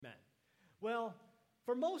Well,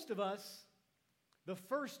 for most of us, the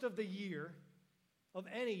first of the year, of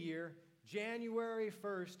any year, January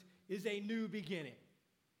 1st, is a new beginning.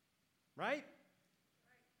 Right?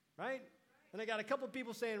 Right? And I got a couple of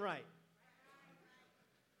people saying right.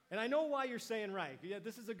 And I know why you're saying right. Yeah,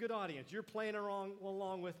 this is a good audience. You're playing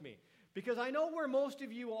along with me. Because I know where most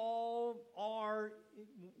of you all are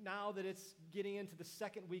now that it's getting into the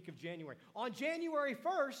second week of January. On January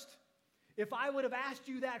 1st, if I would have asked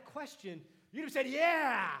you that question, you'd have said,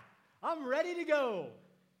 yeah, I'm ready to go.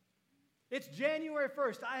 It's January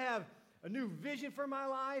 1st. I have a new vision for my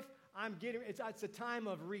life. It's a time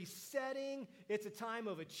of resetting. It's a time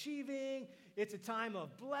of achieving. It's a time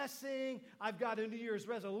of blessing. I've got a New Year's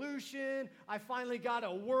resolution. I finally got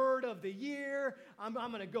a word of the year. I'm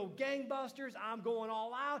going to go gangbusters. I'm going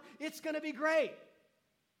all out. It's going to be great.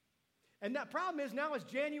 And that problem is now it's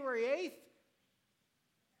January 8th.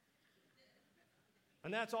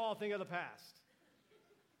 And that's all a thing of the past.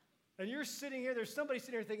 And you're sitting here, there's somebody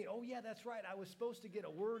sitting here thinking, oh yeah, that's right. I was supposed to get a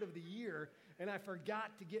word of the year, and I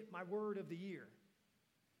forgot to get my word of the year.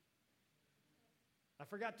 I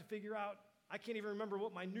forgot to figure out, I can't even remember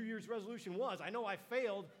what my New Year's resolution was. I know I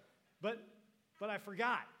failed, but I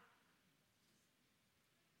forgot.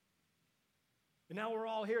 And now we're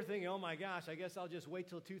all here thinking, oh my gosh, I guess I'll just wait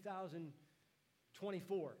till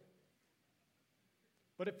 2024.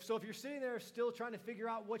 But if you're sitting there still trying to figure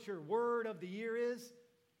out what your word of the year is,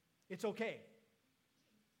 it's okay.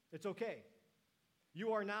 It's okay.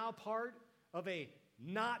 You are now part of a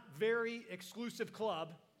not very exclusive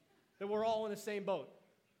club that we're all in the same boat.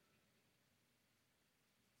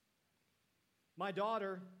 My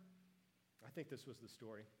daughter, I think this was the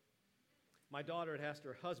story. My daughter had asked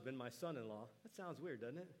her husband, my son-in-law, that sounds weird,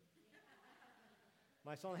 doesn't it?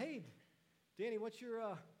 My son, hey, Danny, what's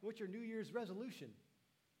your New Year's resolution?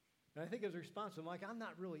 And I think his response was, Mike, I'm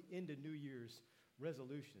not really into New Year's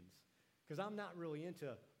resolutions because I'm not really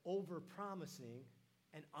into over-promising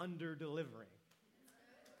and under-delivering.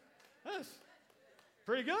 That's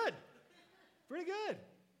pretty good. Pretty good.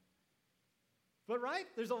 But right,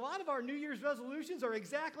 there's a lot of our New Year's resolutions are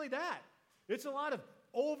exactly that. It's a lot of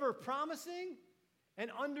over-promising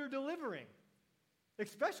and under-delivering.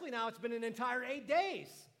 Especially now it's been an entire 8 days.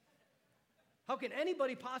 How can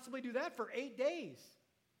anybody possibly do that for 8 days?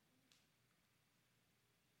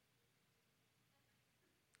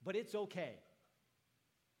 But it's okay.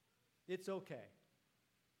 It's okay.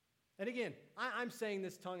 And again, I'm saying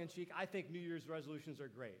this tongue-in-cheek. I think New Year's resolutions are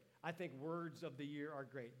great. I think words of the year are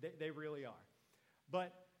great. They really are.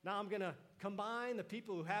 But now I'm going to combine the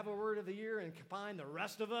people who have a word of the year and combine the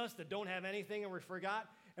rest of us that don't have anything and we forgot,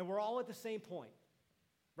 and we're all at the same point.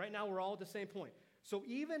 Right now, we're all at the same point. So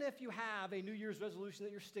even if you have a New Year's resolution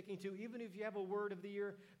that you're sticking to, even if you have a word of the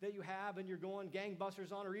year that you have and you're going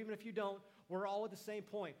gangbusters on, or even if you don't, we're all at the same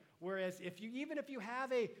point. Whereas even if you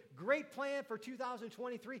have a great plan for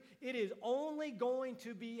 2023, it is only going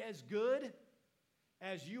to be as good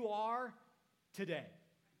as you are today.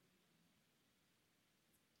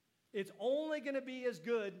 It's only going to be as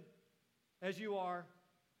good as you are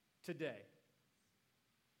today.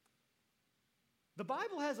 The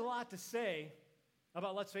Bible has a lot to say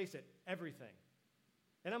about, let's face it, everything.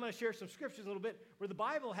 And I'm going to share some scriptures a little bit where the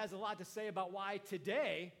Bible has a lot to say about why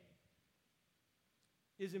today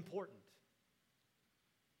is important.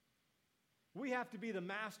 We have to be the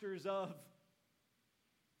masters of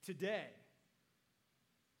today.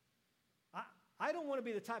 I don't want to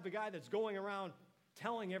be the type of guy that's going around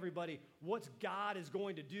telling everybody what God is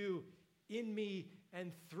going to do in me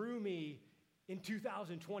and through me in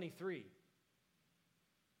 2023.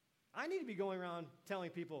 I need to be going around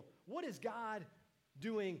telling people, what is God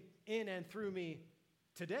doing in and through me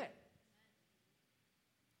today?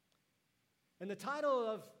 And the title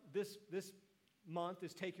of this month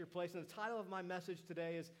is Take Your Place. And the title of my message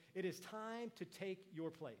today is, It is Time to Take Your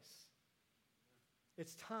Place.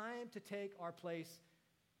 It's time to take our place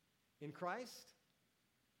in Christ,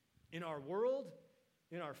 in our world,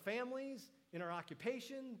 in our families, in our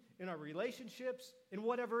occupation, in our relationships, in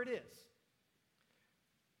whatever it is.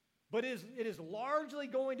 But it is largely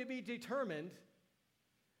going to be determined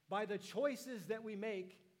by the choices that we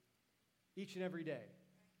make each and every day.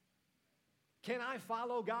 Can I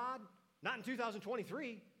follow God? Not in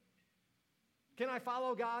 2023. Can I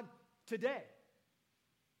follow God today?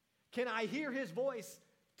 Can I hear His voice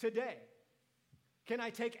today? Can I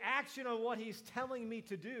take action on what He's telling me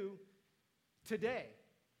to do today?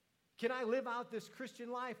 Can I live out this Christian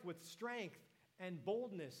life with strength and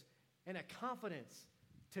boldness and a confidence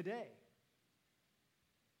today?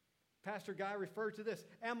 Pastor Guy referred to this.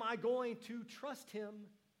 Am I going to trust Him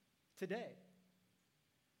today?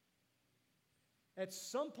 at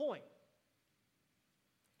some point,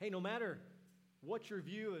 hey, no matter what your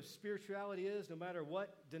view of spirituality is, no matter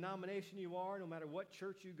what denomination you are, no matter what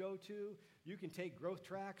church you go to, you can take growth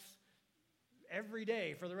tracks every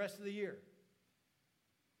day for the rest of the year.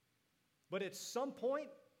 But at some point,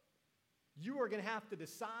 you are going to have to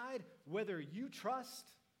decide whether you trust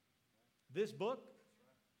this book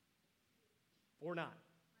or not.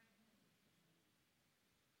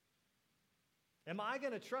 Am I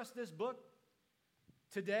going to trust this book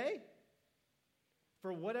today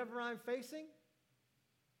for whatever I'm facing?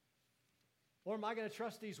 Or am I going to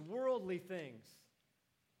trust these worldly things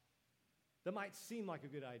that might seem like a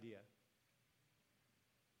good idea?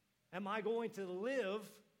 Am I going to live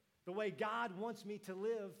the way God wants me to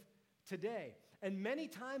live today? And many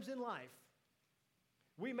times in life,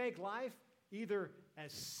 we make life either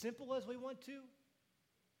as simple as we want to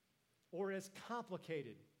or as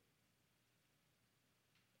complicated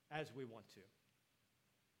as we want to.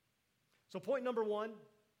 So point number one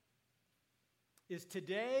is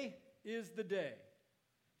today is the day.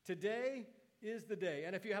 Today is the day.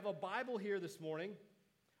 And if you have a Bible here this morning,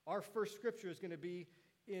 our first scripture is going to be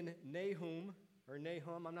in Nahum, or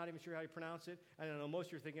Nahum, I'm not even sure how you pronounce it. I don't know, most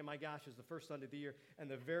of you are thinking, my gosh, it's the first Sunday of the year. And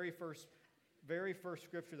the very first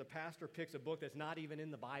scripture, the pastor picks a book that's not even in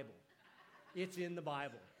the Bible. It's in the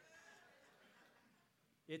Bible.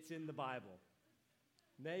 It's in the Bible.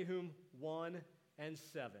 Nahum 1 and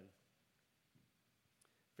 7.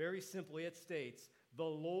 Very simply, it states, "The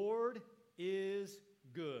Lord is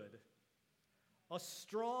good, a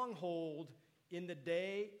stronghold in the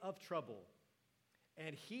day of trouble,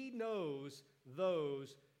 and he knows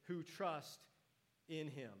those who trust in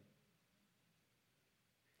him."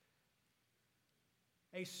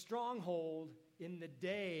 A stronghold in the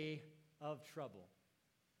day of trouble.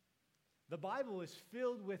 The Bible is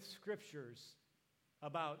filled with scriptures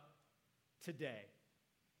about today.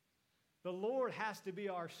 The Lord has to be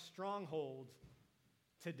our stronghold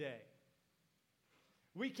today.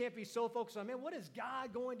 We can't be so focused on, man, what is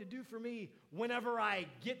God going to do for me whenever I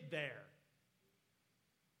get there?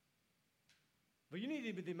 But you need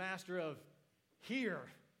to be the master of here,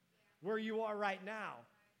 where you are right now,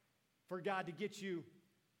 for God to get you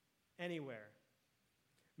anywhere.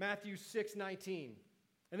 Matthew 6:19.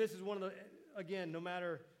 And this is one of the, again,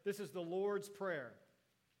 this is the Lord's Prayer.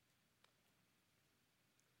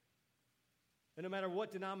 And no matter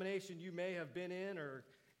what denomination you may have been in or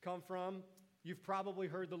come from, you've probably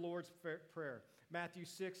heard the Lord's Prayer. Matthew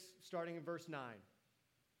 6, starting in verse 9.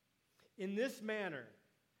 "In this manner,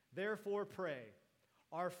 therefore pray,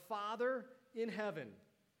 Our Father in heaven,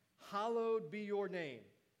 hallowed be your name.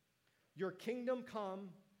 Your kingdom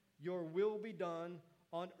come, your will be done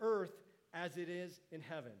on earth as it is in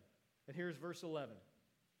heaven." And here's verse 11.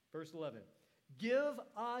 Verse 11. "Give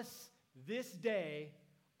us this day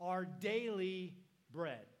our daily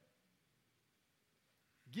bread."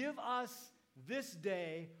 Give us this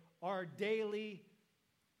day our daily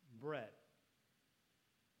bread.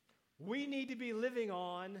 We need to be living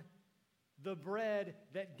on the bread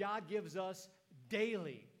that God gives us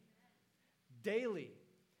daily. Daily.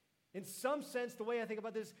 In some sense, the way I think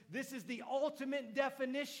about this is the ultimate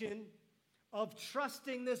definition of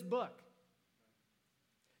trusting this book.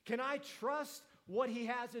 Can I trust what he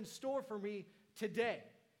has in store for me today?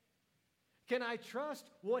 Can I trust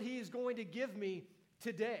what he is going to give me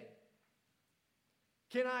today?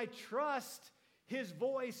 Can I trust his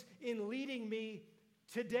voice in leading me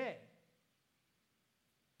today?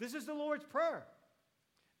 This is the Lord's Prayer.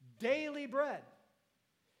 Daily bread.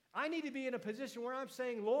 I need to be in a position where I'm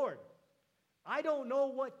saying, Lord, I don't know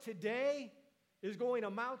what today is going to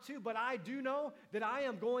amount to, but I do know that I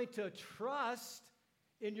am going to trust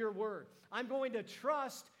in your word. I'm going to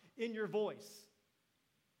trust in your voice.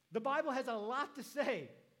 The Bible has a lot to say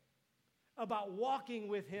about walking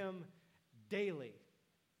with him daily.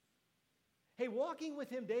 Hey, walking with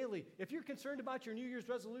him daily, if you're concerned about your New Year's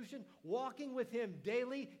resolution, walking with him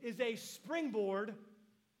daily is a springboard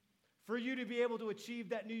for you to be able to achieve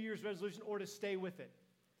that New Year's resolution or to stay with it,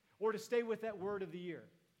 or to stay with that word of the year.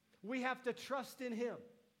 We have to trust in him.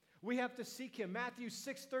 We have to seek him. Matthew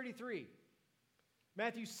 6:33.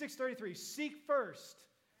 Matthew 6:33. "Seek first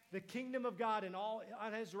the kingdom of God and all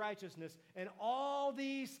on his righteousness, and all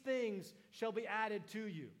these things shall be added to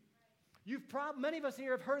you." Many of us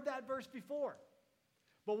here have heard that verse before.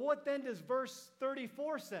 But what then does verse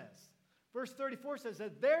 34 says? Verse 34 says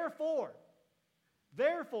that therefore,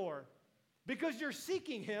 because you're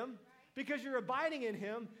seeking him, because you're abiding in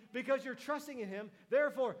him, because you're trusting in him,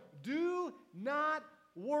 therefore, do not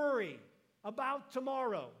worry about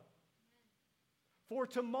tomorrow. For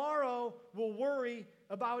tomorrow will worry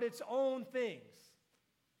about its own things.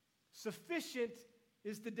 Sufficient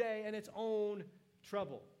is the day and its own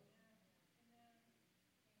trouble.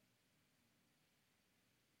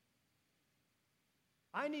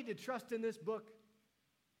 I need to trust in this book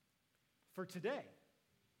for today.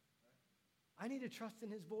 I need to trust in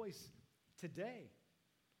his voice today.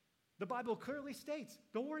 The Bible clearly states,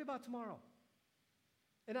 don't worry about tomorrow.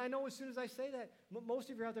 And I know as soon as I say that, most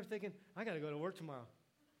of you are out there thinking, I got to go to work tomorrow.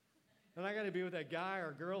 And I got to be with that guy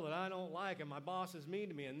or girl that I don't like, and my boss is mean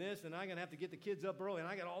to me, and this, and I'm going to have to get the kids up early, and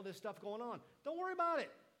I got all this stuff going on. Don't worry about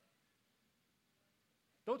it.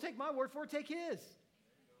 Don't take my word for it, take his.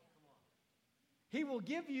 He will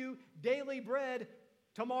give you daily bread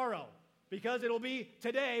tomorrow, because it'll be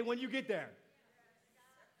today when you get there.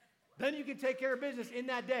 Then you can take care of business in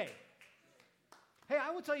that day. Hey,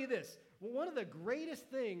 I will tell you this. One of the greatest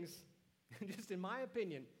things, just in my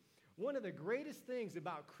opinion, one of the greatest things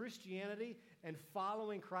about Christianity and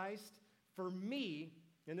following Christ, for me,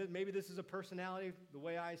 and maybe this is a personality, the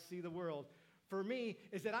way I see the world, for me,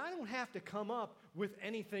 is that I don't have to come up with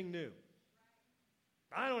anything new.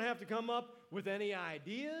 I don't have to come up with any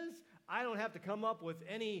ideas. I don't have to come up with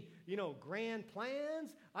any, grand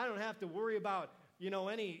plans. I don't have to worry about,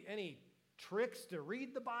 any tricks to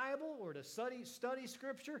read the Bible or to study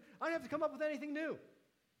Scripture. I don't have to come up with anything new.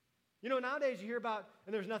 Nowadays you hear about,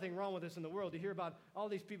 and there's nothing wrong with this in the world, you hear about all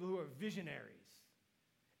these people who are visionaries.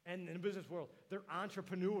 And in the business world, they're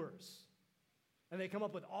entrepreneurs. And they come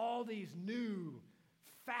up with all these new,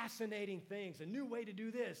 fascinating things, a new way to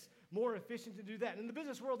do this, more efficient to do that. In the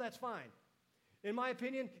business world, that's fine. In my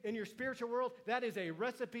opinion, in your spiritual world, that is a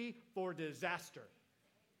recipe for disaster.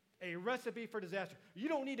 A recipe for disaster. You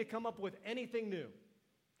don't need to come up with anything new.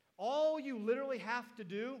 All you literally have to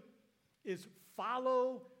do is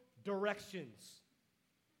follow directions.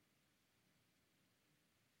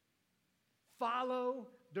 Follow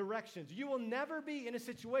directions. You will never be in a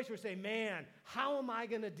situation where you say, man, how am I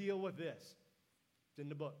going to deal with this? It's in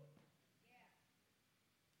the book.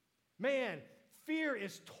 Yeah. Man, fear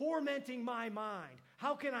is tormenting my mind.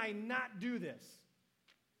 How can I not do this?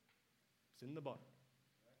 It's in the book.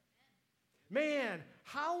 Man,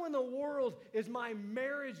 how in the world is my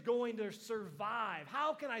marriage going to survive?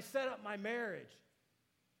 How can I set up my marriage?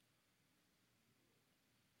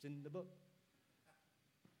 It's in the book.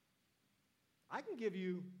 I can give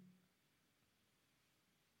you,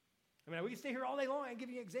 we can stay here all day long and give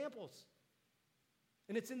you examples.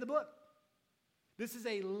 And it's in the book. This is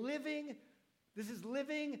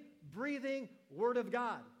living, breathing Word of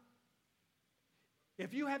God.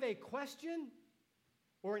 If you have a question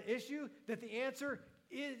or an issue that the answer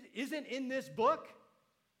isn't in this book,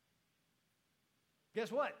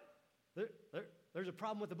 guess what? There's a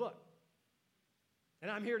problem with the book. And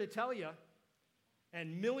I'm here to tell you,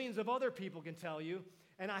 and millions of other people can tell you,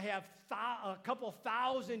 and I have a couple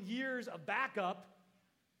thousand years of backup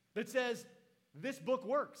that says this book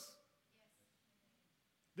works.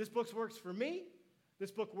 Yes. This book works for me.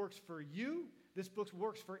 This book works for you. This book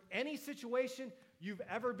works for any situation you've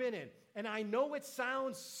ever been in. And I know it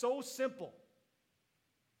sounds so simple.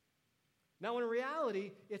 Now, in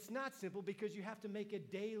reality, it's not simple because you have to make a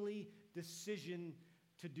daily decision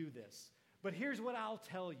to do this. But here's what I'll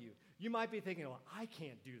tell you. You might be thinking, well, I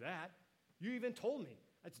can't do that. You even told me.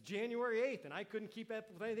 It's January 8th, and I couldn't keep up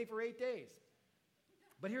with anything for 8 days.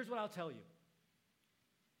 But here's what I'll tell you.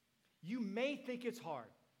 You may think it's hard.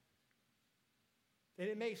 And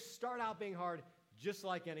it may start out being hard just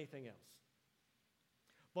like anything else.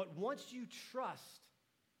 But once you trust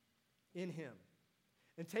in Him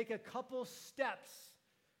and take a couple steps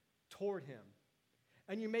toward Him,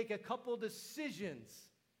 and you make a couple decisions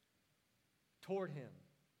towards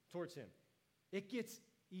Him, it gets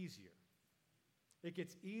easier. It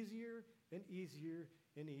gets easier and easier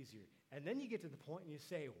and easier. And then you get to the point and you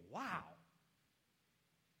say, wow,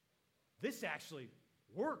 this actually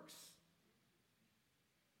works.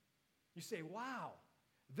 You say, wow,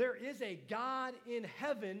 there is a God in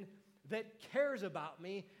heaven that cares about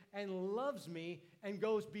me and loves me and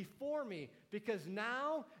goes before me, because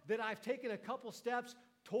now that I've taken a couple steps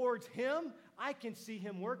towards Him, I can see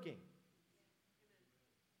Him working.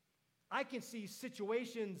 I can see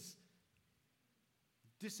situations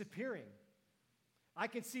disappearing. I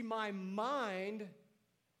can see my mind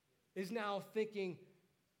is now thinking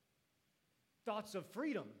thoughts of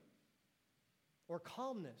freedom or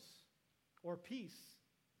calmness or peace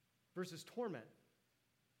versus torment.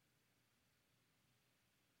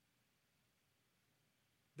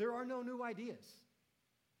 There are no new ideas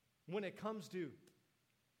when it comes to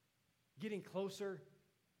getting closer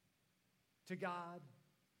to God.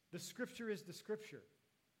 The Scripture is the Scripture.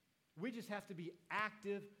 We just have to be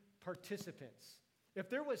active participants. If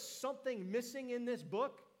there was something missing in this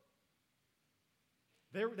book,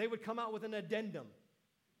 they would come out with an addendum.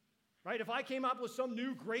 Right? If I came up with some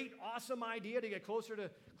new, great, awesome idea to get closer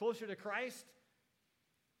to Christ,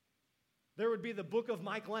 there would be the book of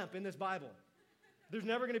Mike Lemp in this Bible. There's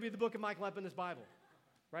never going to be the book of Mike Lemp in this Bible.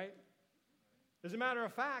 Right? As a matter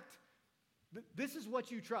of fact, this is what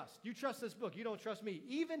you trust. You trust this book. You don't trust me.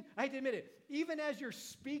 Even, I hate to admit it, even as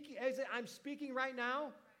I'm speaking right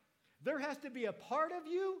now, there has to be a part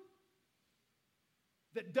of you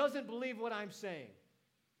that doesn't believe what I'm saying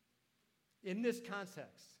in this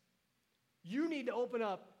context. You need to open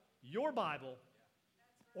up your Bible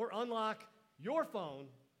or unlock your phone,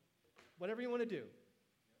 whatever you want to do.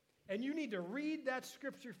 And you need to read that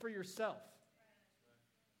scripture for yourself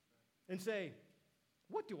and say,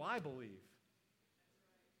 what do I believe?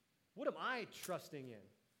 What am I trusting in?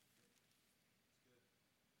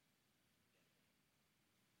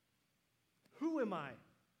 Who am I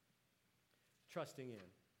trusting in?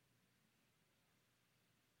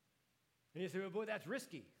 And you say, well, boy, that's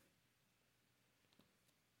risky.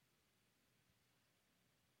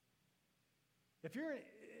 If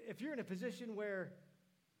you're in a position where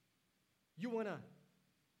you want to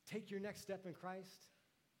take your next step in Christ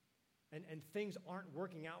and things aren't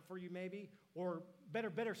working out for you maybe, or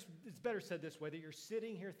better, it's better said this way, that you're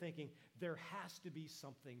sitting here thinking there has to be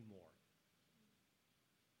something more.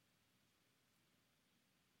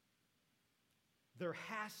 There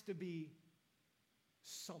has to be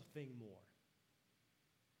something more.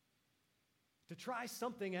 To try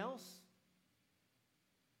something else,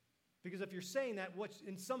 because if you're saying that,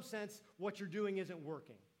 in some sense, what you're doing isn't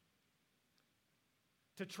working.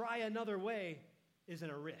 To try another way isn't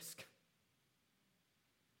a risk.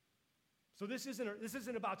 So this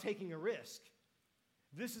isn't about taking a risk.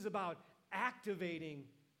 This is about activating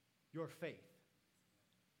your faith.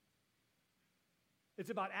 It's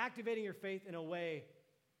about activating your faith in a way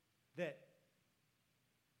that,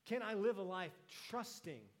 can I live a life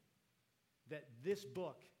trusting that this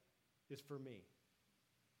book is for me?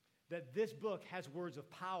 That this book has words of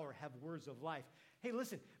power, have words of life. Hey,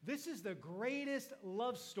 listen, this is the greatest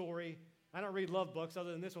love story. I don't read love books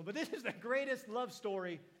other than this one, but this is the greatest love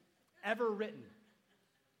story ever written.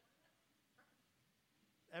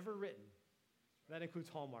 Ever written. That includes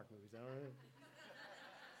Hallmark movies. I don't know.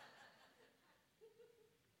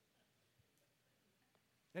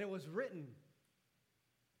 And it was written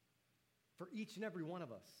for each and every one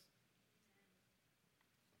of us.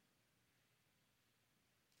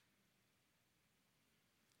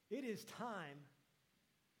 It is time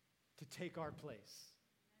to take our place.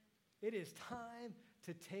 It is time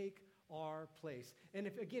to take our place. And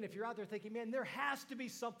if you're out there thinking, man, there has to be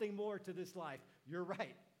something more to this life, you're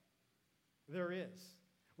right. There is.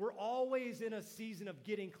 We're always in a season of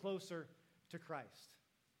getting closer to Christ.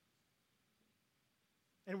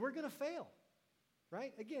 And we're going to fail,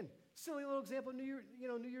 right? Again, silly little example, New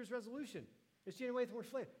Year's resolution. It's January 8th, we're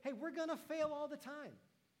failing. Hey, we're going to fail all the time.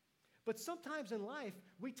 But sometimes in life,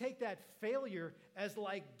 we take that failure as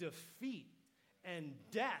like defeat and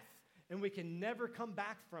death, and we can never come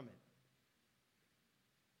back from it.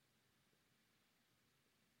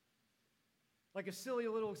 Like a silly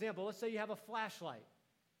little example, let's say you have a flashlight,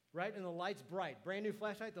 right? And the light's bright. Brand new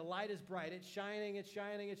flashlight, the light is bright. It's shining, it's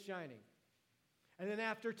shining, it's shining. And then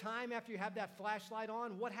after you have that flashlight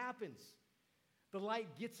on, what happens? The light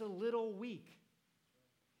gets a little weak.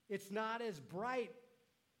 It's not as bright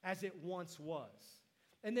as it once was.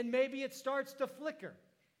 And then maybe it starts to flicker.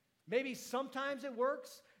 Maybe sometimes it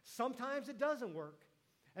works, sometimes it doesn't work.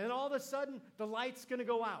 And then all of a sudden, the light's going to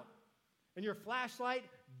go out. And your flashlight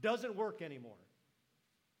doesn't work anymore.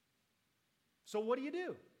 So what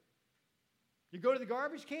do? You go to the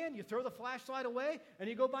garbage can, you throw the flashlight away, and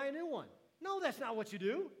you go buy a new one. No, that's not what you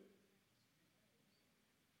do.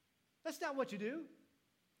 That's not what you do.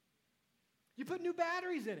 You put new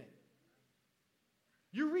batteries in it.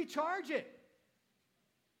 You recharge it.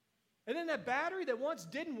 And then that battery that once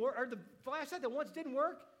didn't work, or the flashlight that once didn't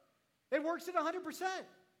work, it works at 100%.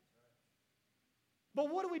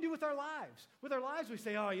 But what do we do with our lives? With our lives, we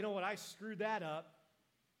say, oh, you know what, I screwed that up.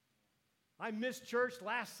 I missed church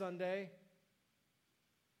last Sunday.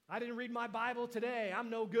 I didn't read my Bible today. I'm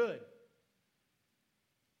no good.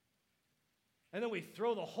 And then we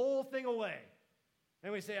throw the whole thing away.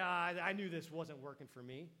 And we say, I knew this wasn't working for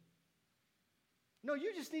me. No,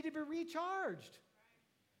 you just need to be recharged.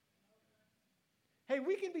 Hey,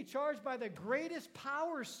 we can be charged by the greatest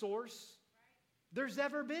power source there's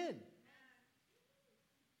ever been.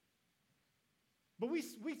 But we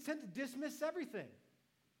tend to dismiss everything.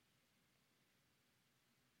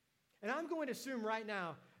 And I'm going to assume right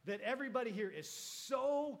now that everybody here is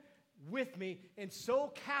so with me and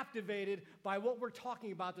so captivated by what we're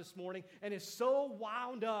talking about this morning and is so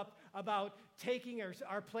wound up about taking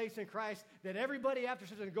our place in Christ that everybody after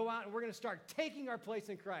is going to go out and we're going to start taking our place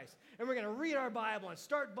in Christ. And we're going to read our Bible and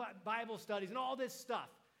start Bible studies and all this stuff.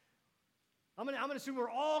 I'm going to assume we're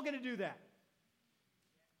all going to do that.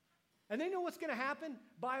 And they know what's going to happen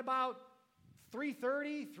by about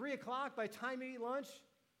 3:30, 3 o'clock, by the time we eat lunch,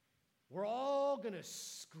 we're all going to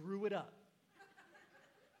screw it up.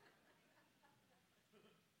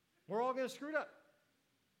 We're all going to screw it up.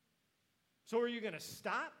 So are you going to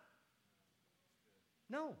stop?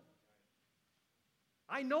 No.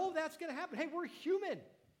 I know that's going to happen. Hey, we're human.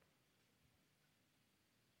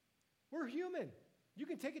 We're human. You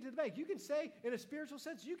can take it to the bank. You can say, in a spiritual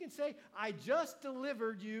sense, you can say, I just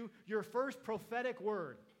delivered you your first prophetic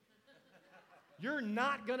word. You're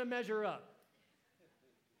not going to measure up.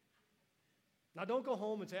 Now, don't go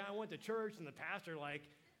home and say, I went to church and the pastor,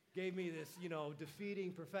 gave me this,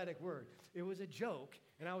 defeating prophetic word. It was a joke,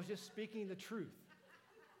 and I was just speaking the truth.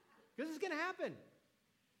 Because it's going to happen.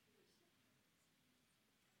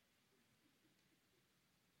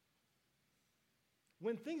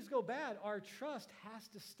 When things go bad, our trust has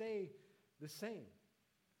to stay the same.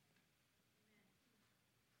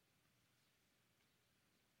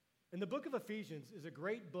 And the book of Ephesians is a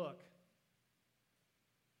great book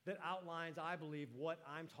that outlines, I believe, what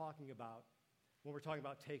I'm talking about when we're talking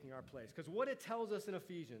about taking our place. Because what it tells us in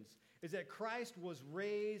Ephesians is that Christ was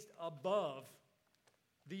raised above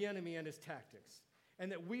the enemy and his tactics,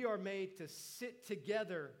 and that we are made to sit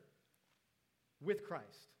together with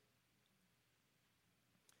Christ.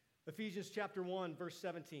 Ephesians chapter 1, verse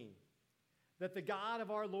 17, that the God of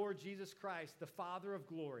our Lord Jesus Christ, the Father of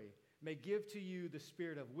glory, may give to you the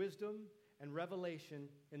spirit of wisdom and revelation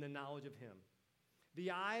in the knowledge of him,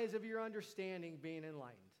 the eyes of your understanding being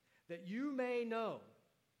enlightened, that you may know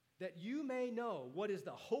what is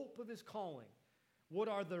the hope of his calling, what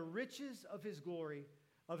are the riches of his glory,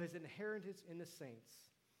 of his inheritance in the saints,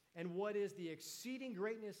 and what is the exceeding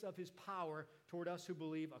greatness of his power toward us who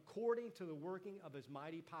believe, according to the working of his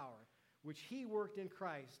mighty power, which he worked in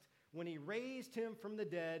Christ when he raised him from the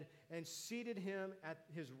dead and seated him at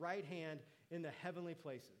his right hand in the heavenly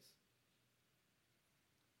places.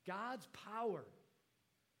 God's power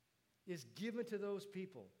is given to those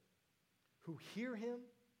people who hear him,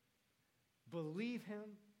 believe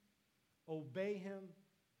him, obey him,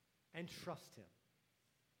 and trust him.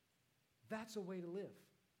 That's a way to live.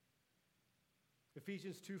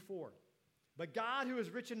 Ephesians 2:4. But God, who is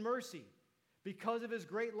rich in mercy, because of his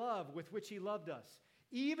great love with which he loved us,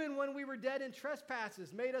 even when we were dead in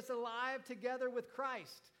trespasses, made us alive together with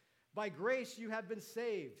Christ. By grace you have been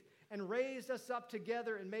saved, and raised us up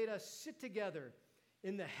together and made us sit together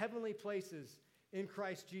in the heavenly places in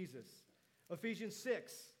Christ Jesus. Ephesians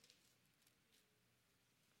 6,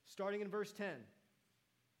 starting in verse 10.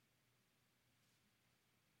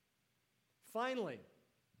 Finally,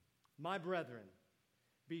 my brethren,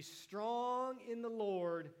 be strong in the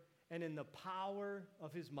Lord and in the power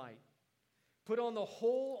of his might. Put on the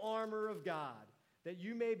whole armor of God, that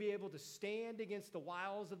you may be able to stand against the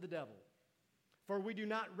wiles of the devil. For we do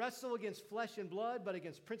not wrestle against flesh and blood, but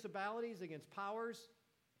against principalities, against powers,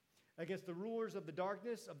 against the rulers of the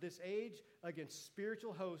darkness of this age, against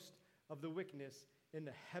spiritual hosts of the wickedness in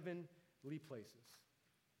the heavenly places.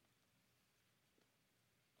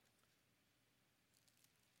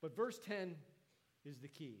 But verse 10 is the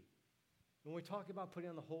key. When we talk about putting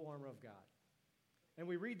on the whole armor of God, and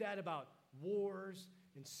we read that about wars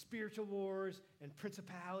and spiritual wars and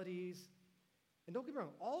principalities, and don't get me wrong,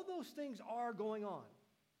 all those things are going on.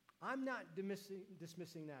 I'm not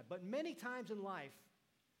dismissing that. But many times in life,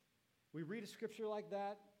 we read a scripture like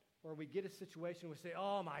that, or we get a situation, we say,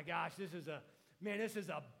 oh my gosh, this is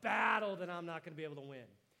a battle that I'm not going to be able to win.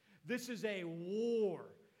 This is a war.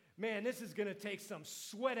 Man, this is going to take some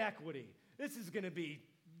sweat equity. This is going to be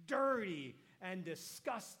dirty and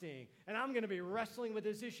disgusting, and I'm going to be wrestling with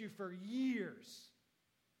this issue for years.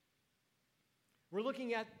 We're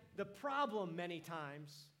looking at the problem many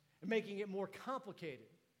times and making it more complicated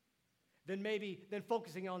than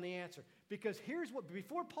focusing on the answer. Because here's what,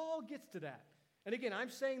 before Paul gets to that, and again, I'm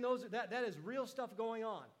saying that is real stuff going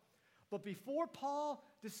on. But before Paul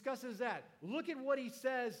discusses that, look at what he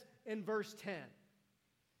says in verse 10.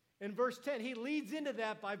 In verse 10, he leads into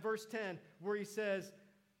that by verse 10, where he says,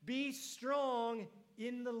 be strong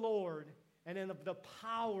in the Lord and in the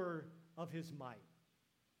power of his might.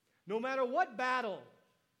 No matter what battle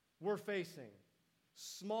we're facing,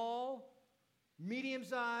 small,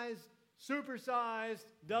 medium-sized, super-sized,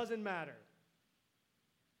 doesn't matter.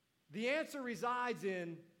 The answer resides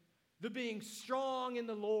in the being strong in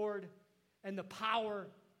the Lord and the power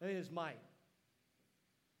in his might.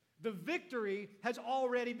 The victory has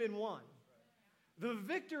already been won. The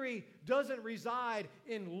victory doesn't reside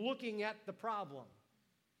in looking at the problem.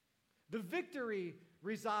 The victory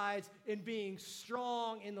resides in being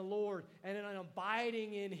strong in the Lord and in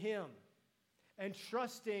abiding in him and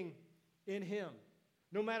trusting in him,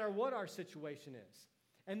 no matter what our situation is.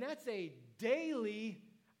 And that's a daily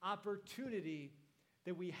opportunity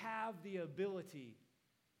that we have the ability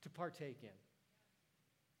to partake in.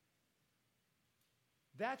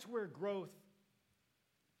 That's where growth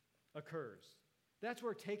occurs. That's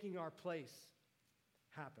where taking our place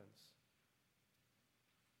happens.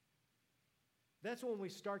 That's when we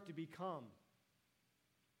start to become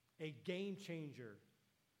a game changer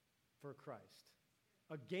for Christ,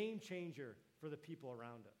 a game changer for the people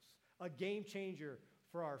around us, a game changer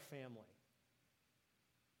for our family.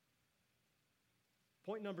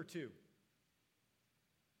 Point number 2.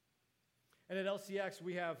 And at LCX,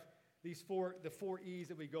 we have the 4 E's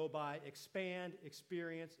that we go by: expand,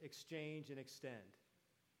 experience, exchange, and extend.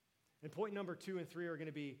 And point number 2 and 3 are going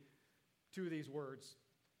to be 2 of these words.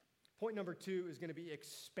 Point number 2 is going to be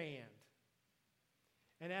expand.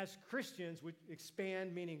 And as Christians, we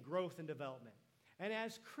expand meaning growth and development. And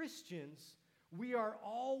as Christians, we are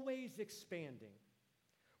always expanding.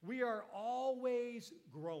 We are always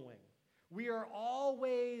growing. We are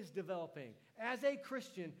always developing. As a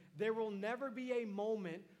Christian, there will never be a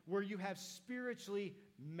moment where you have spiritually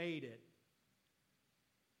made it.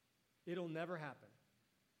 It'll never happen.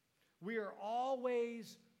 We are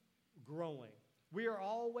always growing. We are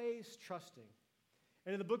always trusting.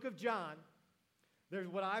 And in the book of John, there's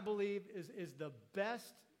what I believe is the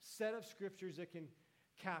best set of scriptures that can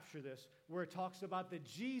capture this, where it talks about that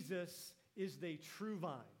Jesus is the true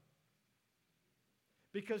vine.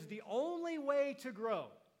 Because the only way to grow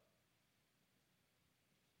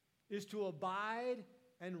is to abide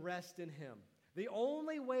and rest in him. The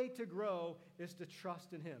only way to grow is to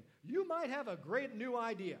trust in him. You might have a great new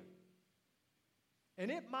idea,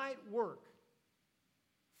 and it might work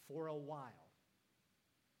for a while.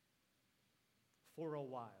 For a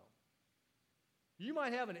while. You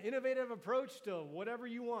might have an innovative approach to whatever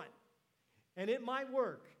you want, and it might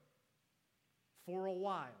work for a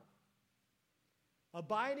while.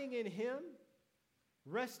 Abiding in him,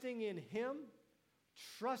 resting in him,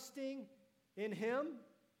 trusting in him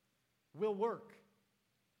will work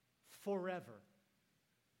forever.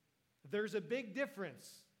 There's a big difference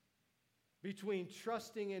between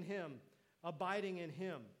trusting in him, abiding in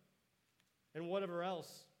him, and whatever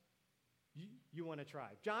else you want to try.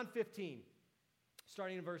 John 15,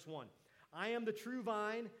 starting in verse 1. I am the true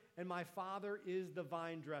vine, and my Father is the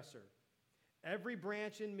vine dresser. Every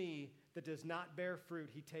branch in me that does not bear fruit,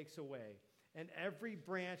 he takes away. And every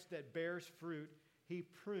branch that bears fruit, he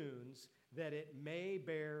prunes, that it may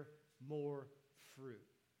bear more fruit.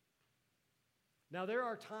 Now, there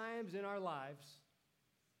are times in our lives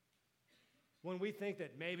when we think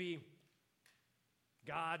that maybe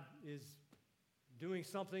God is doing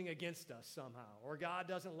something against us somehow, or God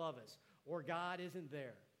doesn't love us, or God isn't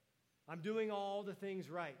there. I'm doing all the things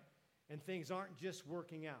right, and things aren't just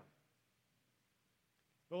working out.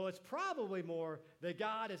 Well, it's probably more that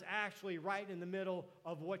God is actually right in the middle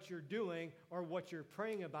of what you're doing or what you're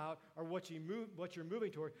praying about or what you're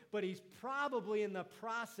moving toward, but he's probably in the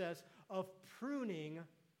process of pruning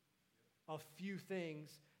a few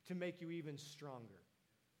things to make you even stronger.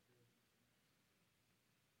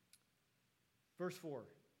 Verse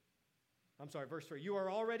 3. You are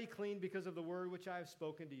already clean because of the word which I have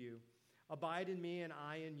spoken to you. Abide in me and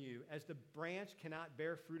I in you. As the branch cannot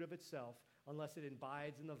bear fruit of itself unless it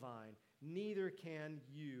abides in the vine, neither can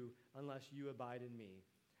you unless you abide in me.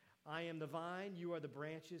 I am the vine, you are the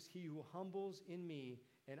branches. He who humbles in me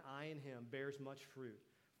and I in him bears much fruit.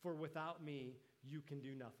 For without me you can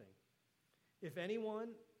do nothing. If anyone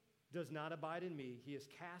does not abide in me, he is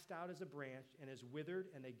cast out as a branch and is withered,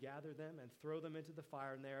 and they gather them and throw them into the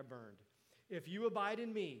fire, and they are burned. If you abide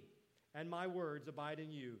in me and my words abide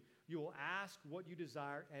in you, you will ask what you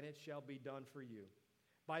desire, and it shall be done for you.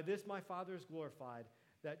 By this my Father is glorified,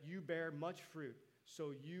 that you bear much fruit,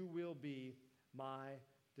 so you will be my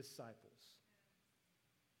disciples.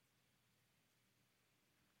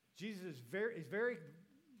 Jesus is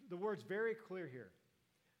the word's very clear here.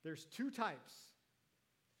 There's two types.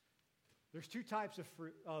 There's two types of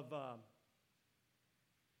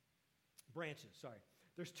branches.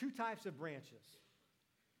 There's two types of branches.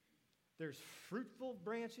 There's fruitful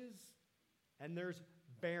branches and there's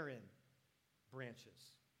barren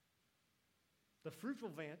branches. The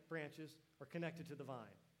fruitful branches are connected to the vine.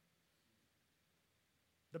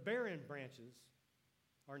 The barren branches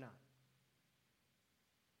are not.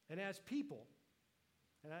 And as people,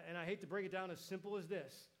 and I hate to break it down as simple as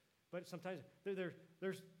this, but sometimes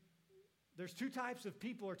there's two types of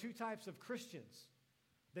people or two types of Christians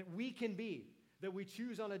that we can be, that we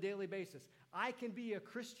choose on a daily basis. I can be a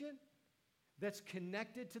Christian that's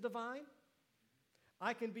connected to the vine.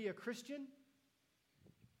 I can be a Christian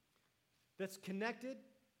that's connected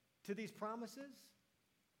to these promises.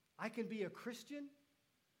 I can be a Christian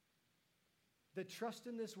that trusts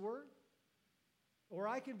in this word. Or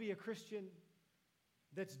I can be a Christian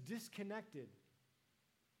that's disconnected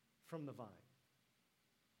from the vine.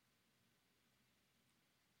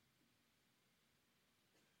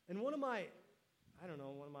 And one of my, I don't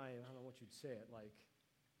know what you'd say it, like,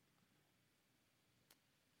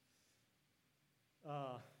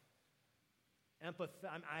 empathy.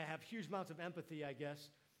 I have huge amounts of empathy, I guess,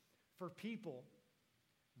 for people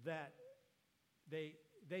that they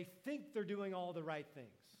think they're doing all the right things.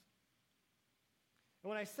 And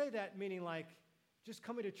when I say that, meaning like just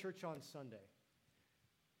coming to church on Sunday.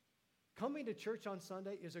 Coming to church on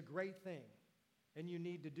Sunday is a great thing, and you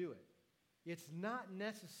need to do it. It's not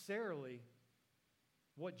necessarily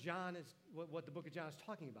what the book of John is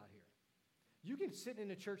talking about here. You can sit in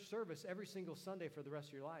a church service every single Sunday for the rest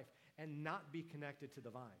of your life and not be connected to the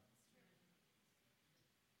vine.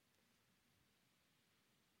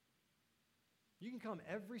 You can come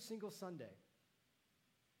every single Sunday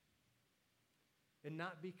and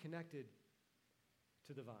not be connected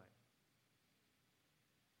to the vine.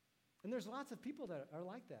 And there's lots of people that are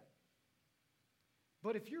like that.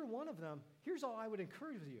 But if you're one of them, here's all I would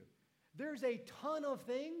encourage you. There's a ton of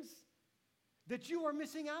things that you are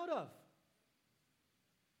missing out of.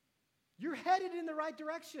 You're headed in the right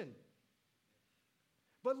direction.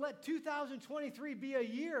 But let 2023 be a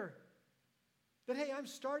year that, hey, I'm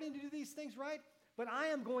starting to do these things right, but I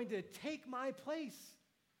am going to take my place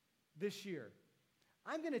this year.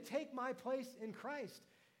 I'm going to take my place in Christ.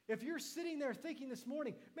 If you're sitting there thinking this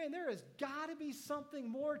morning, man, there has got to be something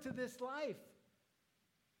more to this life.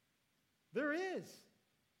 There is.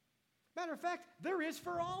 Matter of fact, there is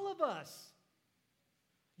for all of us.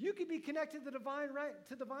 You could be connected to the vine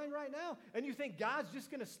right now, and you think God's just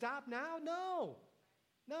going to stop now?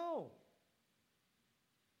 No.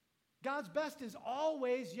 God's best is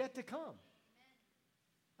always yet to come.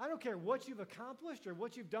 I don't care what you've accomplished or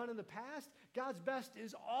what you've done in the past. God's best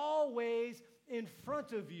is always in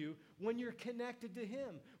front of you when you're connected to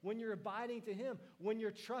Him, when you're abiding to Him, when you're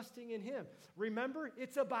trusting in Him. Remember,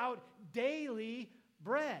 it's about daily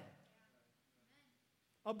bread.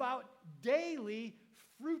 About daily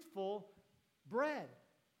fruitful bread.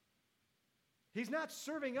 He's not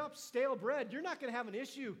serving up stale bread. You're not going to have an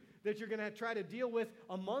issue that you're going to try to deal with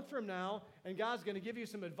a month from now, and God's going to give you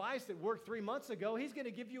some advice that worked 3 months ago. He's going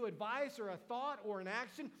to give you advice or a thought or an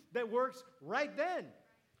action that works right then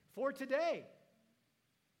for today.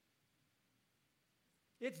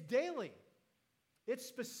 It's daily. It's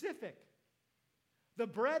specific. The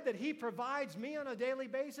bread that He provides me on a daily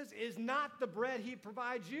basis is not the bread He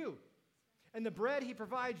provides you. And the bread He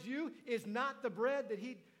provides you is not the bread that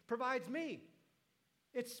He provides me.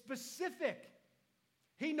 It's specific.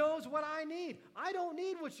 He knows what I need. I don't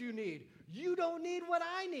need what you need. You don't need what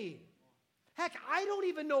I need. Heck, I don't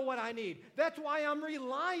even know what I need. That's why I'm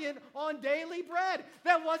reliant on daily bread.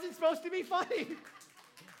 That wasn't supposed to be funny.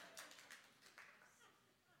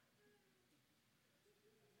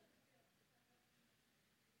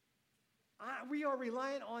 We are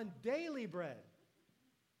reliant on daily bread.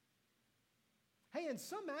 Hey, in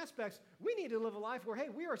some aspects, we need to live a life where, hey,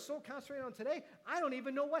 we are so concentrated on today, I don't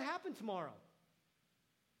even know what happened tomorrow.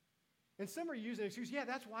 And some are using an excuse, yeah,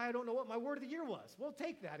 that's why I don't know what my word of the year was. Well,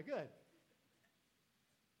 take that, good.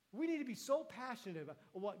 We need to be so passionate about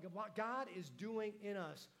what God is doing in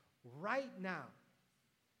us right now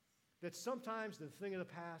that sometimes the things of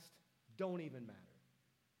the past don't even matter.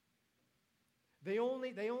 They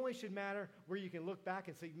only should matter where you can look back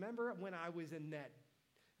and say, remember when I was in that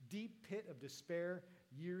deep pit of despair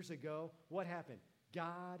years ago? What happened?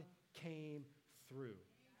 God came through.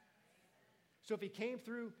 So if He came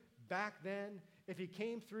through back then, if He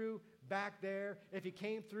came through back there, if He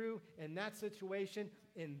came through in that situation,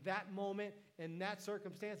 in that moment, in that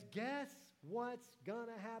circumstance, guess what's going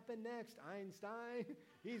to happen next, Einstein?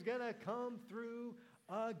 He's going to come through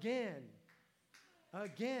again.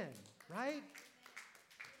 Again, right?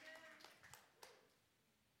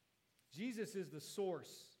 Jesus is the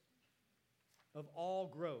source of all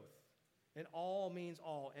growth. And all means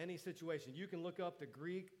all, any situation. You can look up the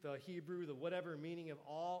Greek, the Hebrew, the whatever meaning of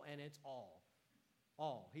all, and it's all.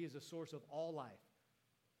 All. He is the source of all life.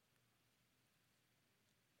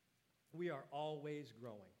 We are always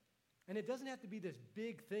growing. And it doesn't have to be this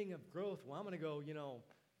big thing of growth. Well, I'm going to go,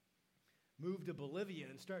 move to Bolivia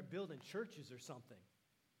and start building churches or something.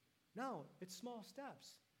 No, it's small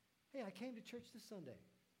steps. Hey, I came to church this Sunday.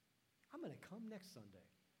 I'm going to come next Sunday.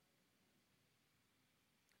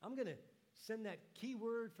 I'm going to send that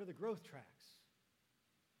keyword for the growth tracks.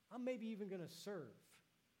 I'm maybe even going to serve.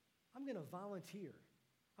 I'm going to volunteer.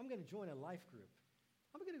 I'm going to join a life group.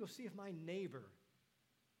 I'm going to go see if my neighbor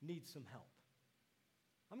needs some help.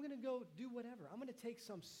 I'm going to go do whatever. I'm going to take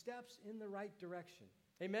some steps in the right direction.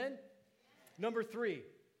 Amen? Number three,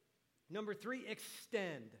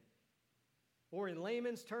 extend. Or in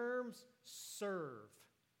layman's terms, serve.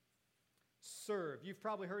 Serve. You've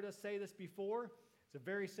probably heard us say this before. It's a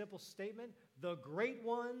very simple statement. The great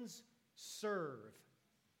ones serve.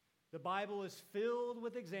 The Bible is filled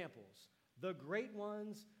with examples. The great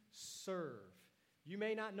ones serve. You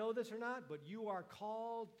may not know this or not, but you are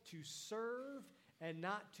called to serve and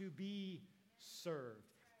not to be served.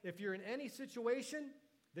 If you're in any situation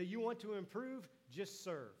that you want to improve, just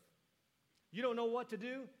serve. You don't know what to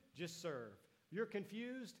do, just serve. You're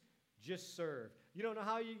confused, just serve. You don't know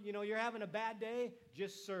how you're having a bad day,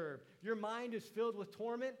 just serve. Your mind is filled with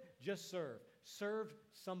torment, just serve. Serve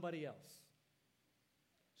somebody else.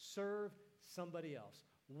 Serve somebody else.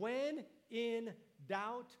 When in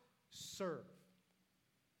doubt, serve.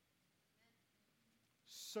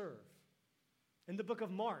 Serve. In the book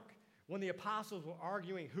of Mark, when the apostles were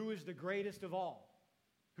arguing who is the greatest of all,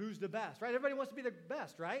 who's the best, right? Everybody wants to be the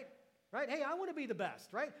best, right? Right? Hey, I want to be the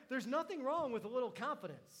best, right? There's nothing wrong with a little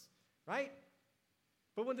confidence, right?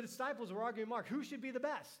 But when the disciples were arguing, Mark, who should be the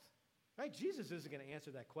best? Right? Jesus isn't going to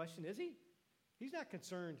answer that question, is he? He's not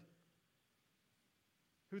concerned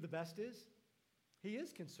who the best is. He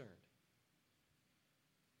is concerned.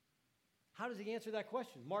 How does he answer that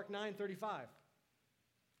question? Mark 9:35.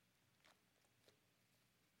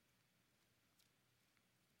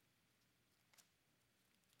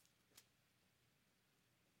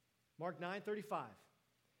 Mark 9:35.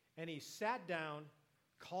 And he sat down,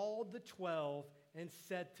 called the 12, and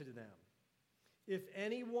said to them, if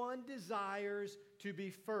anyone desires to be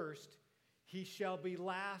first, he shall be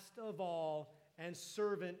last of all and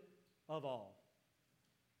servant of all.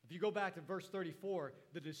 If you go back to verse 34,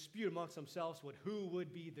 the dispute amongst themselves was who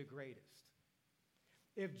would be the greatest.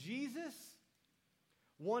 If Jesus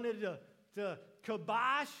wanted to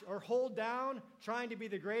kibosh or hold down trying to be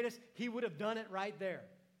the greatest, he would have done it right there.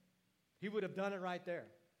 He would have done it right there.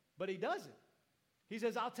 But he doesn't. He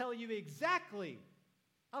says, I'll tell you exactly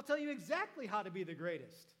how to be the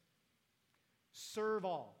greatest. Serve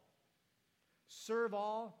all. Serve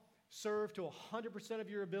all. Serve to 100% of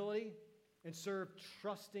your ability. And serve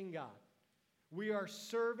trusting God. We are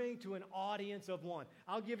serving to an audience of one.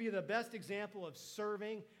 I'll give you the best example of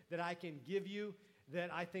serving that I can give you that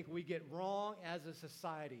I think we get wrong as a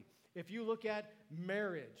society. If you look at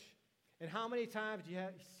marriage, and how many times do you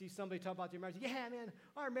see somebody talk about their marriage? Yeah, man,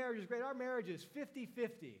 our marriage is great. Our marriage is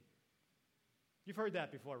 50-50. You've heard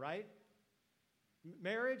that before, right?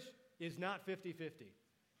 Marriage is not 50-50.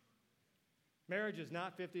 Marriage is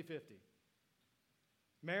not 50-50.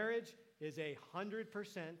 Marriage is 100%,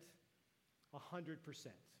 100%.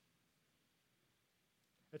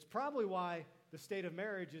 It's probably why the state of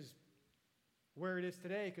marriage is where it is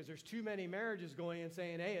today, because there's too many marriages going and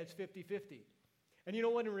saying, hey, it's 50-50. And you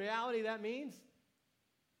know what in reality that means?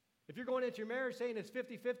 If you're going into your marriage saying it's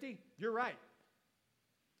 50-50, you're right.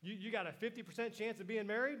 You got a 50% chance of being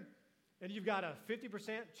married, and you've got a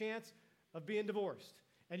 50% chance of being divorced.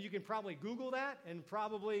 And you can probably Google that, and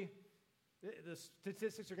probably the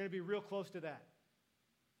statistics are going to be real close to that.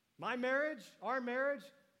 My marriage, our marriage,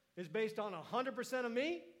 is based on 100% of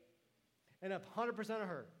me and 100% of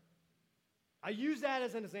her. I use that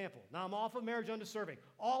as an example. Now, I'm off of marriage unto serving.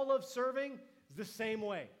 All of serving is the same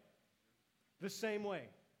way. The same way.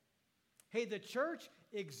 Hey, the church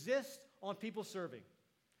exists on people serving.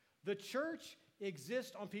 The church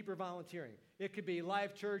exists on people volunteering. It could be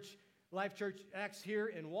Life Church X here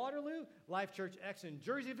in Waterloo, Life Church X in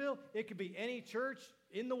Jerseyville. It could be any church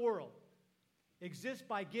in the world. Exists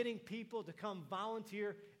by getting people to come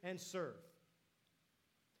volunteer and serve.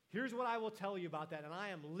 Here's what I will tell you about that, and I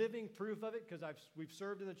am living proof of it because we've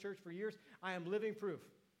served in the church for years. I am living proof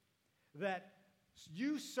that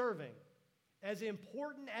you serving, as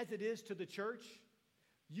important as it is to the church,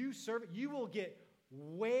 you will get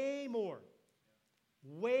way more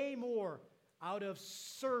out of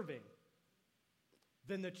serving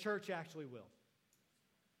than the church actually will.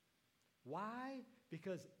 Why?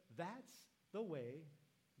 Because that's the way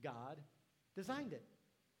God designed it.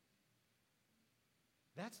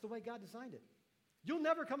 That's the way God designed it. You'll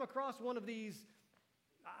never come across one of these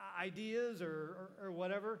ideas or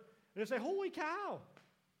whatever, and you'll say, holy cow,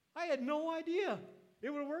 I had no idea it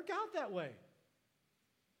would work out that way.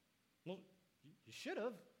 Well, you should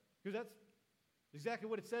have, because that's exactly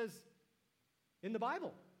what it says in the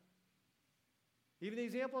Bible. Even the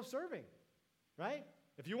example of serving, right?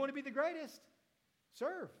 If you want to be the greatest,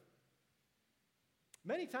 serve.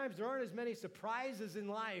 Many times there aren't as many surprises in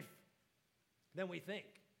life than we think,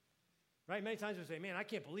 right? Many times we say, man, I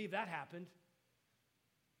can't believe that happened.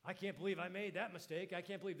 I can't believe I made that mistake. I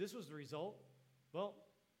can't believe this was the result. Well,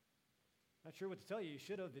 not sure what to tell you. You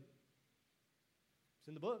should have. It's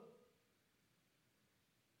in the book,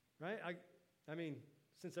 right? I mean,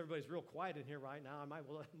 since everybody's real quiet in here right now, I might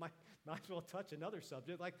as well touch another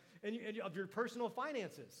subject, like and of your personal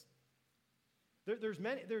finances. There's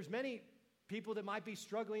many people that might be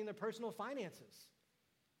struggling in their personal finances,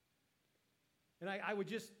 and I would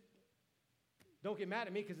just don't get mad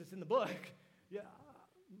at me because it's in the book. Yeah,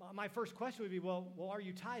 my first question would be, well, are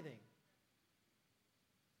you tithing?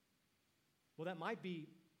 Well, that might be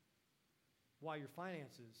why your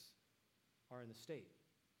finances are in the state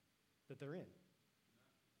that they're in.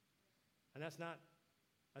 And that's not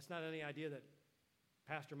any idea that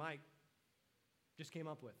Pastor Mike just came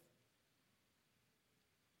up with.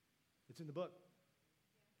 It's in the book.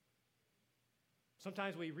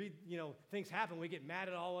 Sometimes we read, things happen, we get mad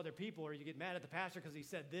at all other people, or you get mad at the pastor because he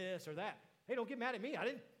said this or that. Hey, don't get mad at me. I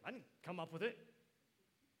didn't come up with it.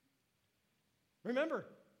 Remember,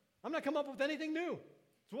 I'm not coming up with anything new.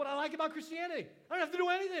 It's what I like about Christianity. I don't have to do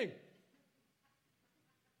anything.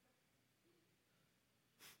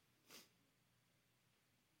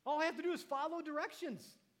 All I have to do is follow directions.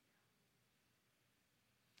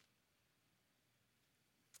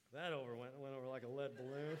 That went over like a lead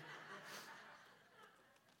balloon.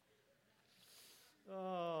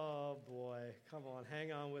 Oh, boy. Come on,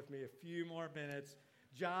 hang on with me a few more minutes.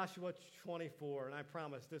 Joshua 24, and I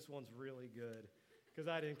promise this one's really good because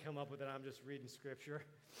I didn't come up with it. I'm just reading Scripture.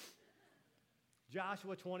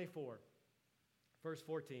 Joshua 24, verse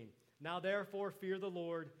 14. Now, therefore, fear the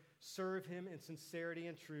Lord, serve him in sincerity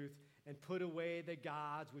and truth, and put away the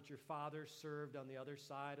gods which your fathers served on the other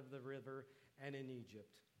side of the river and in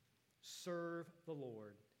Egypt. Serve the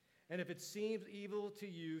Lord. And if it seems evil to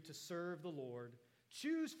you to serve the Lord,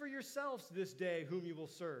 choose for yourselves this day whom you will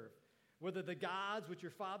serve, whether the gods which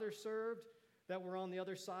your fathers served that were on the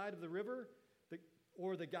other side of the river,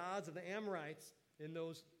 or the gods of the Amorites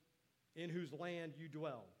in whose land you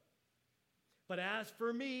dwell. But as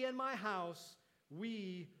for me and my house,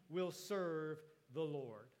 we will serve the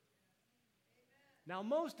Lord. Amen. Now,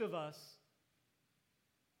 most of us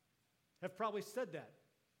have probably said that.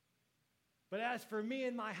 But as for me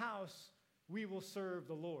and my house, we will serve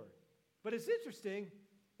the Lord. But it's interesting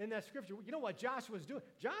in that scripture, you know what Joshua was doing?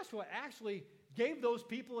 Joshua actually gave those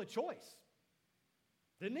people a choice,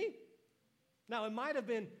 didn't he? Now, it might have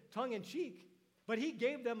been tongue-in-cheek, but he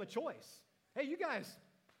gave them a choice. Hey, you guys,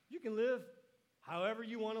 you can live however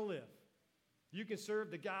you want to live. You can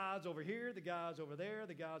serve the gods over here, the gods over there,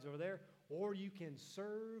 the gods over there, or you can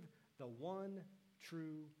serve the one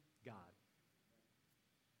true God.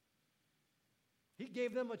 He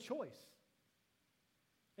gave them a choice.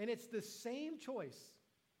 And it's the same choice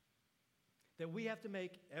that we have to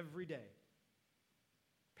make every day.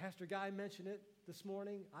 Pastor Guy mentioned it this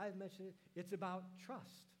morning. I've mentioned it. It's about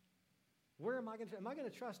trust. Where am I going to? Am I going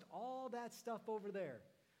to trust all that stuff over there?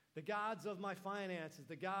 The gods of my finances,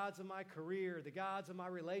 the gods of my career, the gods of my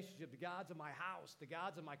relationship, the gods of my house, the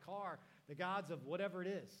gods of my car, the gods of whatever it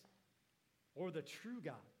is, or the true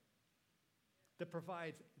God that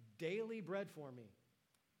provides daily bread for me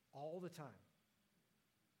all the time.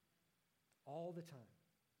 All the time.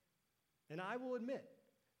 And I will admit,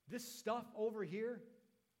 this stuff over here,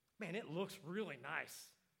 man, it looks really nice.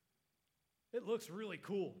 It looks really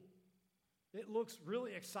cool. It looks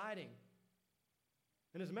really exciting.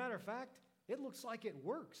 And as a matter of fact, it looks like it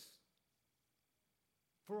works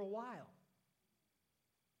for a while.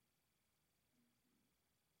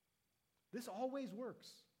 This always works.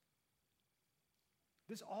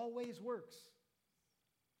 This always works.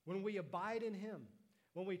 When we abide in him,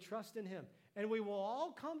 when we trust in him. And we will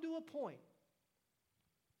all come to a point,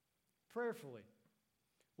 prayerfully,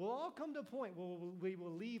 we'll all come to a point where we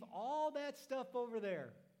will leave all that stuff over there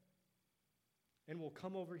and we'll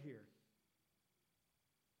come over here.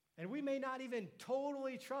 And we may not even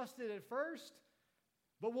totally trust it at first,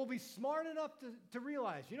 but we'll be smart enough to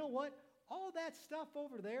realize, you know what? All that stuff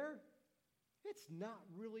over there, it's not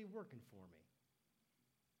really working for me.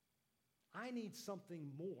 I need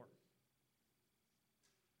something more.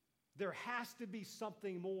 There has to be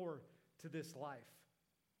something more to this life.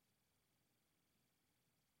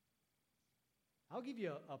 I'll give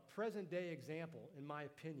you a present-day example, in my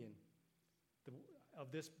opinion,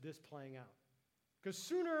 of this playing out. Because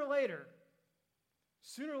sooner or later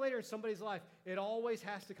in somebody's life, it always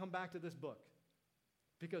has to come back to this book.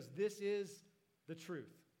 Because this is the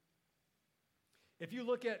truth. If you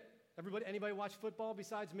look at anybody watch football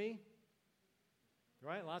besides me?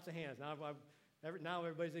 Right? Lots of hands. Now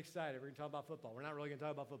everybody's excited. We're going to talk about football. We're not really going to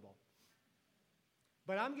talk about football.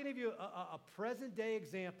 But I'm going to give you a present-day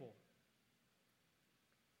example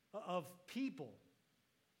of people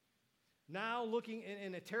now looking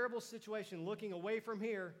in a terrible situation, looking away from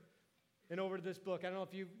here and over to this book. I don't know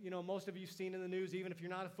if most of you have seen in the news, even if you're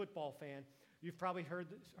not a football fan, you've probably heard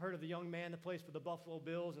of the young man that plays for the Buffalo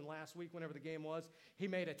Bills, and last week, whenever the game was, he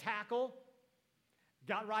made a tackle,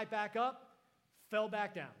 got right back up, fell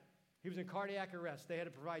back down. He was in cardiac arrest. They had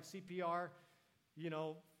to provide CPR,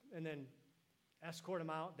 and then escort him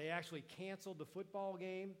out. They actually canceled the football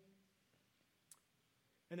game.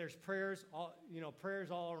 And there's prayers all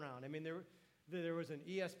around. I mean, there was an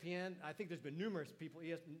ESPN. I think there's been numerous people,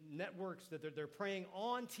 networks, that they're praying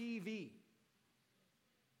on TV.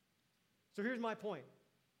 So here's my point.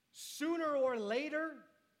 Sooner or later,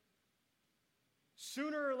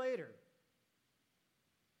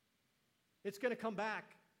 it's going to come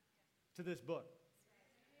back to this book.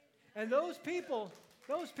 And those people,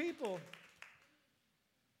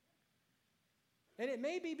 and it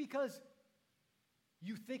may be because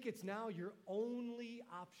you think it's now your only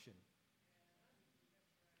option.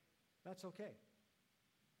 That's okay.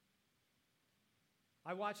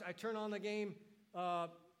 I turned on the game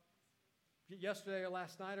yesterday or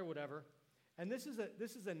last night or whatever, and this is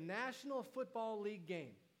a National Football League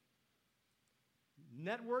game.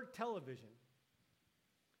 Network television.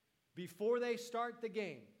 Before they start the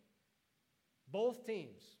game, both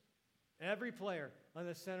teams, every player on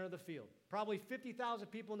the center of the field, probably 50,000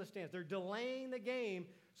 people in the stands. They're delaying the game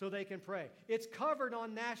so they can pray. It's covered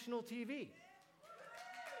on national TV.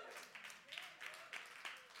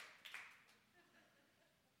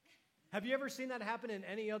 Have you ever seen that happen in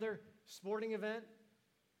any other sporting event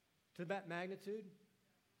to that magnitude?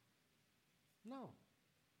 No.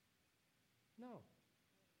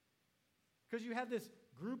 Because you have this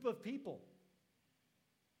group of people.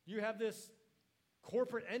 You have this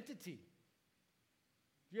corporate entity.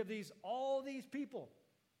 You have all these people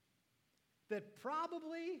that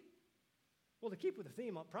probably, to keep with the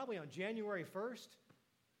theme, probably on January 1st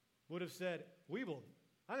would have said,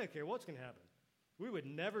 I don't care what's going to happen. We would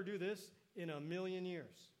never do this in a million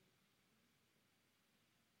years.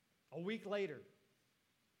 A week later,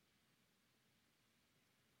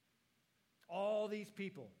 all these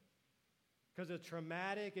people, because of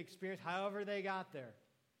traumatic experience, however they got there,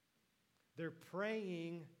 they're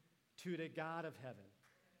praying to the God of heaven.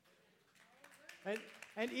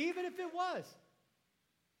 And even if it was,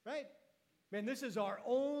 right? Man, this is our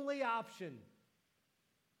only option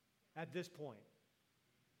at this point.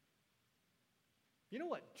 You know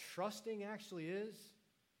what trusting actually is?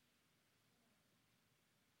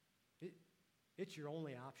 It's your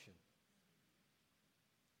only option.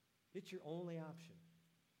 It's your only option.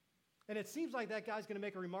 And it seems like that guy's going to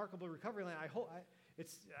make a remarkable recovery. I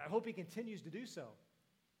hope he continues to do so.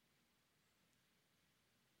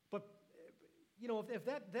 But, if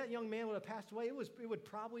that young man would have passed away, it would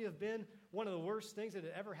probably have been one of the worst things that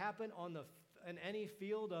had ever happened in any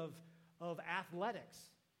field of athletics,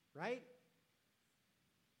 right?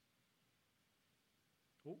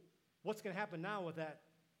 What's going to happen now with that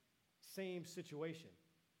same situation?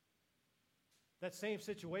 That same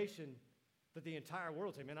situation that the entire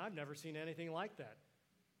world said, man, I've never seen anything like that.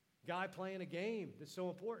 Guy playing a game that's so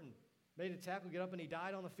important. Made a tackle, get up, and he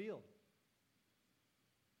died on the field.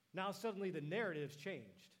 Now suddenly the narrative's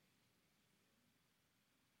changed.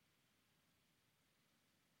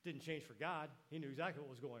 Didn't change for God. He knew exactly what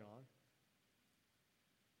was going on.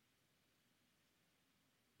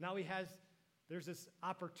 Now there's this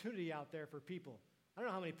opportunity out there for people. I don't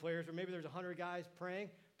know how many players, or maybe there's 100 guys praying.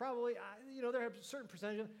 Probably, there are a certain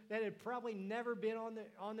percentage of them that had probably never been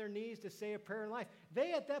on their knees to say a prayer in life.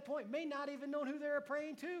 They, at that point, may not even know who they were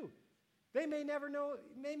praying to. They may never know,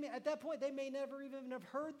 at that point, they may never even have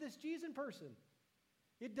heard this Jesus person.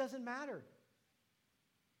 It doesn't matter.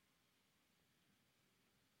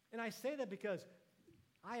 And I say that because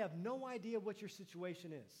I have no idea what your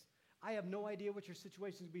situation is. I have no idea what your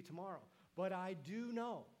situation is going to be tomorrow. But I do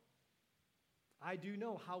know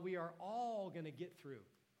how we are all going to get through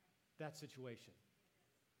that situation.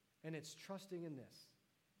 And it's trusting in this.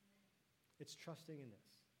 It's trusting in this.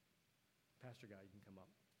 Pastor Guy, you can come up.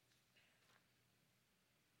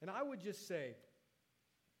 And I would just say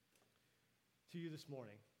to you this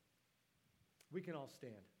morning, we can all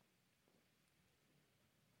stand,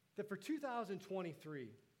 that for 2023,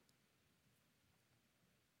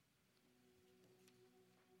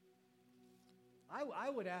 I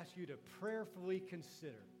would ask you to prayerfully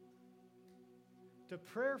consider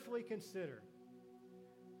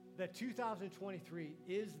that 2023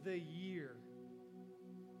 is the year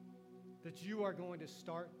that you are going to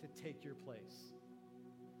start to take your place.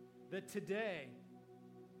 That today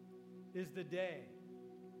is the day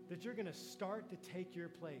that you're going to start to take your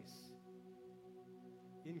place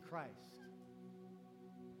in Christ,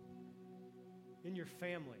 in your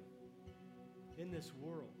family, in this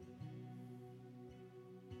world.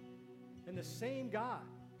 And the same God,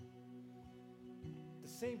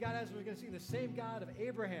 as we're going to see, the same God of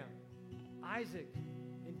Abraham, Isaac,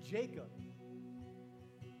 and Jacob,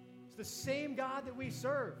 it's the same God that we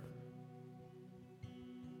serve.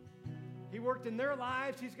 He worked in their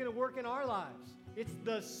lives, He's going to work in our lives. It's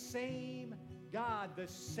the same God, the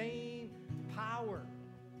same power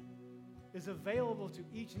is available to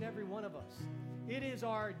each and every one of us. It is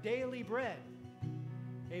our daily bread.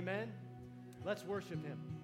 Amen? Let's worship Him.